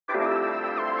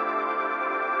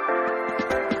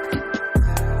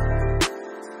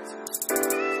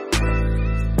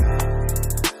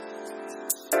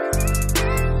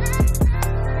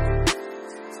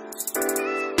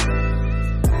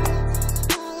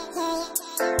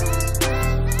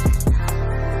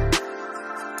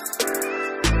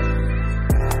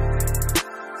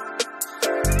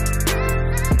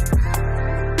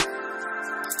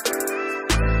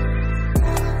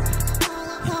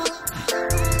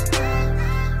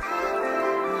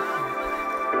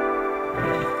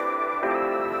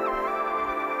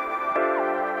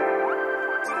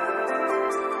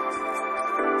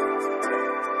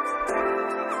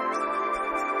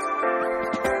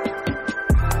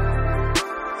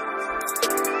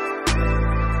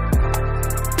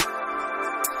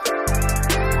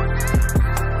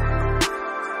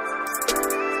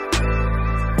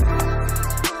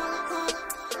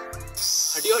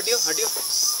हटियो।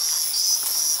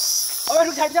 अबे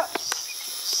रुक, हट जाओ।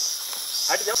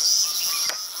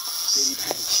 तेरी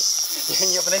बहन।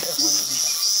 ये अपने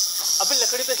अबे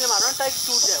लकड़ी पे से मारो ना, टाइप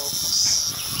टूट जाए वो।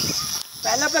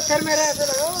 पहला पत्थर मेरा ऐसे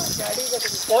लगा गाड़ी का।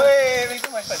 ओए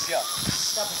बिल्कुल मैं फंस गया।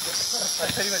 क्या फंस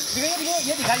गया?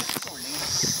 ये दिखाई छोड़ लेंगे।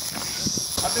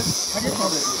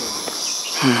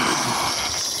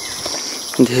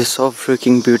 This is so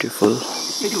freaking beautiful.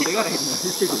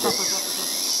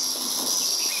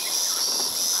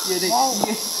 ये देख,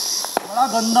 ये बड़ा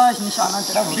गंदा निशाना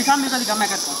चढ़ा। दिखा मैं करता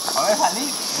हूँ। अबे खाली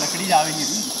लकड़ी जावेगी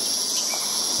भी।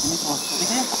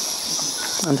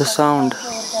 And the sound,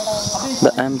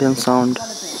 the ambient sound.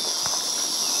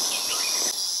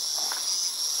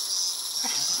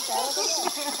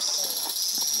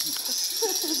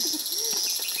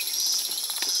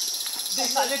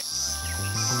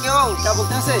 क्यों क्या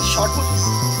बोलते हैं इसे? Short put.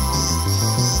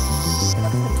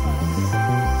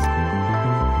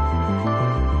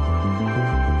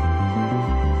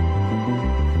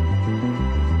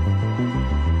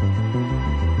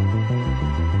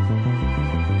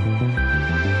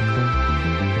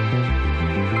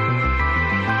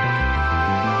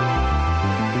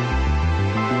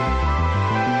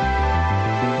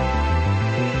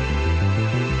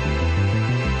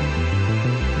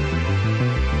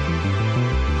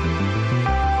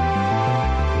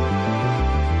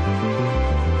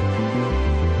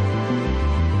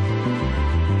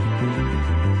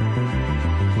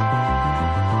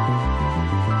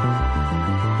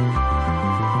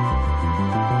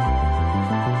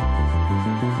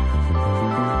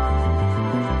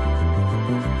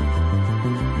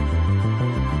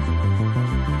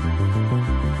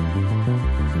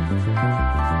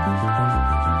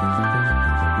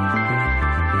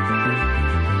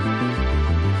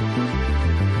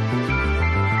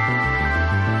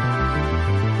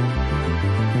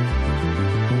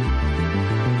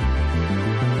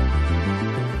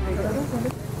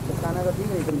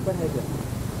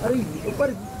 अरे ऊपर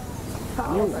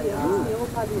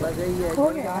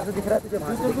यहाँ से दिख रहा है तुझे?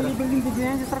 बिल्डिंग दिख रही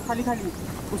है जिस तरह खाली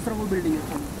उस तरह वो बिल्डिंग है।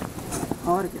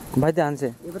 और क्या भाई ध्यान से।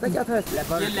 ये पता क्या था?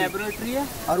 ये लेबोरेटरी है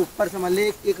और ऊपर से मान ले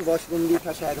एक वॉशरूम भी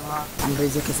था शायद वहाँ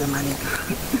अंग्रेजों के ज़माने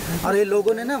का। और ये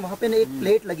लोगों ने ना वहाँ पे एक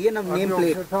प्लेट लगी है ना, नेम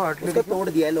प्लेट, उसको तोड़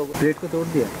दिया है लोगों। प्लेट को तोड़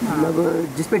दिया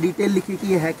मतलब जिस पे डिटेल लिखी कि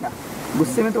ये है क्या,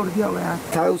 गुस्से में तोड़ दिया होगा यार।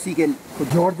 था उसी के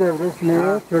जॉर्ज एवरेस्ट ने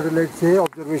सैटेलाइट से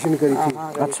ऑब्जर्वेशन करी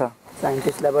थी। अच्छा,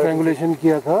 साइंटिस्ट ट्रायंगुलेशन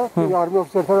किया था। आर्मी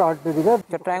ऑफिसर था 8 बजे का।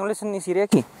 क्या ट्रायंगुलेशन नहीं सीरिया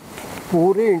की?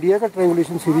 पूरे इंडिया का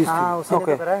ट्रायंगुलेशन सीरीज थी।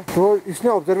 ओके। तो इसने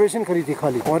ऑब्जर्वेशन करी थी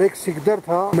खाली। और एक सिकदर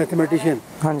था मैथमेटिशियन,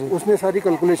 हाँ जी, उसने सारी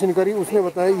कैलकुलेशन करी। उसने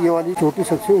बताया ये वाली चोटी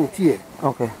सबसे ऊंची है।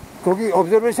 ओके। क्योंकि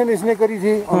ऑब्जर्वेशन इसने करी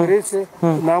थी अंग्रेज से,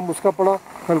 नाम उसका पड़ा।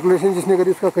 कैलकुलेशन जिसने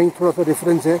करी उसका कहीं थोड़ा सा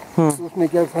रेफरेंस है। तो उसने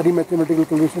क्या सारी mathematical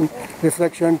calculation,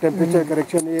 refraction, temperature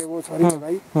correction, ये वो सारी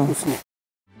लगाई उसने।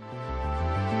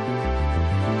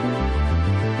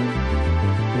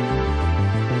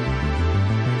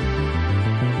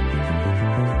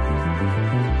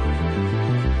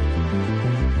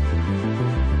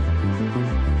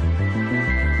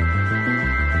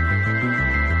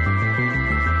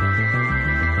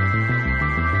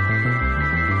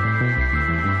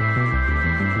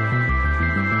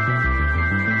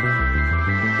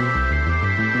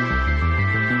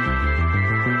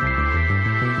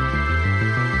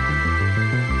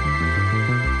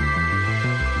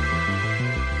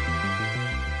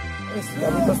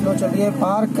 अभी तो स्लो चल रही है,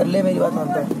 पार कर ले मेरी बात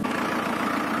मानता है।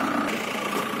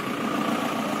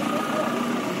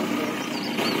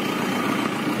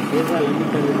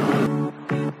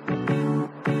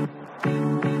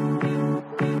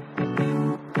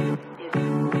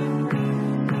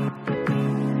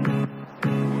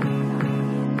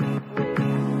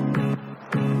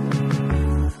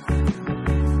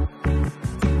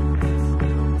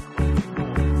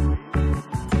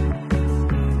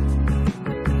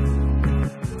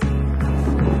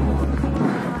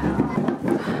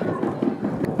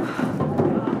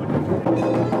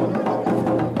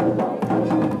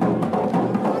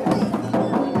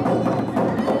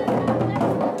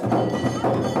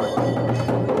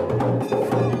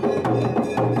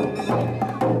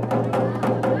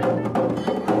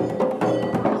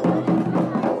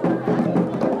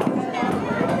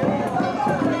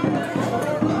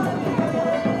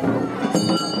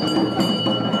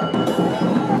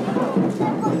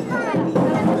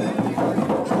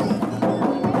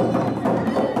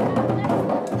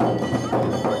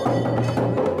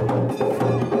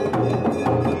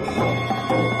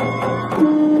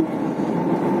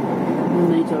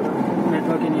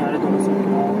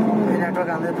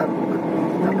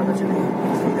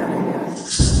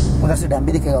 उधर से डैम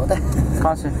भी दिखेगा, पता है?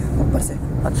 कहाँ से? ऊपर से।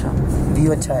 अच्छा,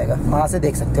 व्यू अच्छा आएगा, वहाँ से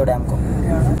देख सकते हो डैम को।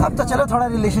 अब तो चलो थोड़ा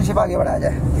रिलेशनशिप आगे बढ़ाया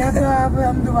जाए। क्या तो अब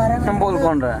हम दोबारा हम बोल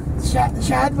कौन रहा है?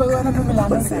 शायद भगवान हमें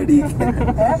मिलाना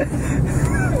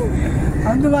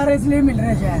हम दोबारा इसलिए मिल रहे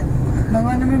हैं, शायद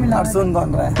भगवान हमें मिला। और सुन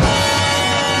कौन रहा है?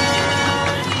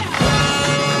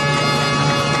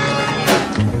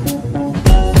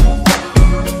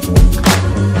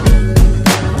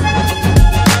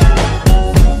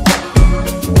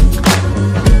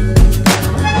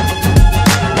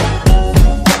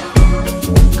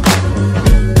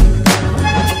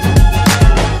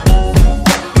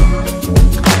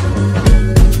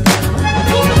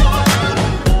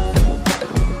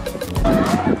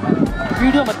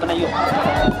 वीडियो मत बनाइयो।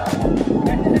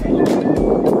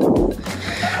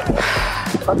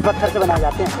 पत्थर से बनाए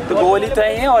जाते हैं। तो गोली तो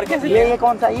है और कैसे? ये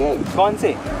कौन सा? ये कौन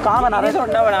से? कहाँ बना रहे?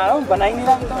 थोड़ा बना रहा हूँ, बना ही नहीं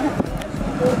रहा तो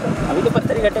अभी तो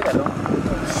पत्थर इकट्ठे कर रहा हूँ।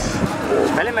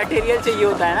 पहले मटेरियल चाहिए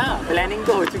होता है ना, प्लानिंग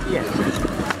तो हो चुकी है।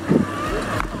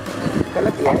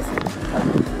 गलत है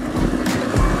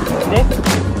देख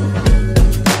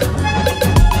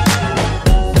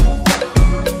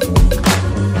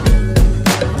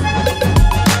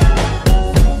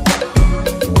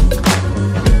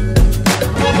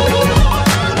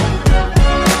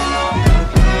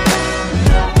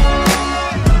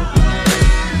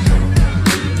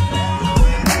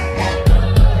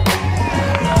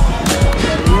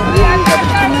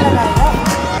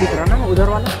उधर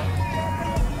वाला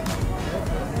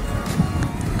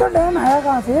तो डैम है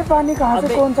कहाँ से? पानी कहाँ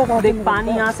से? कौन सा? कहाँ देख,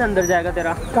 पानी यहाँ से अंदर जाएगा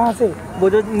तेरा। कहाँ से? वो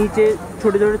जो नीचे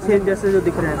छोटे छोटे छेद जैसे जो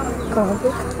दिख रहे हैं। कहाँ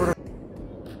से?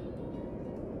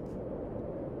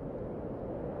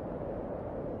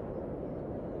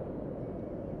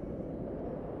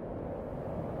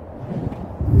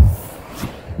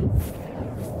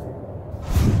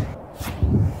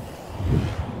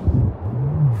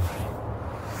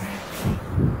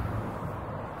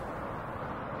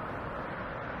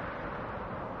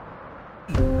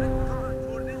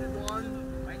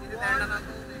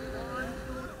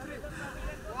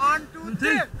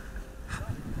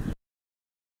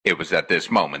 It was at this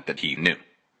moment that he knew.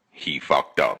 He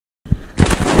fucked up.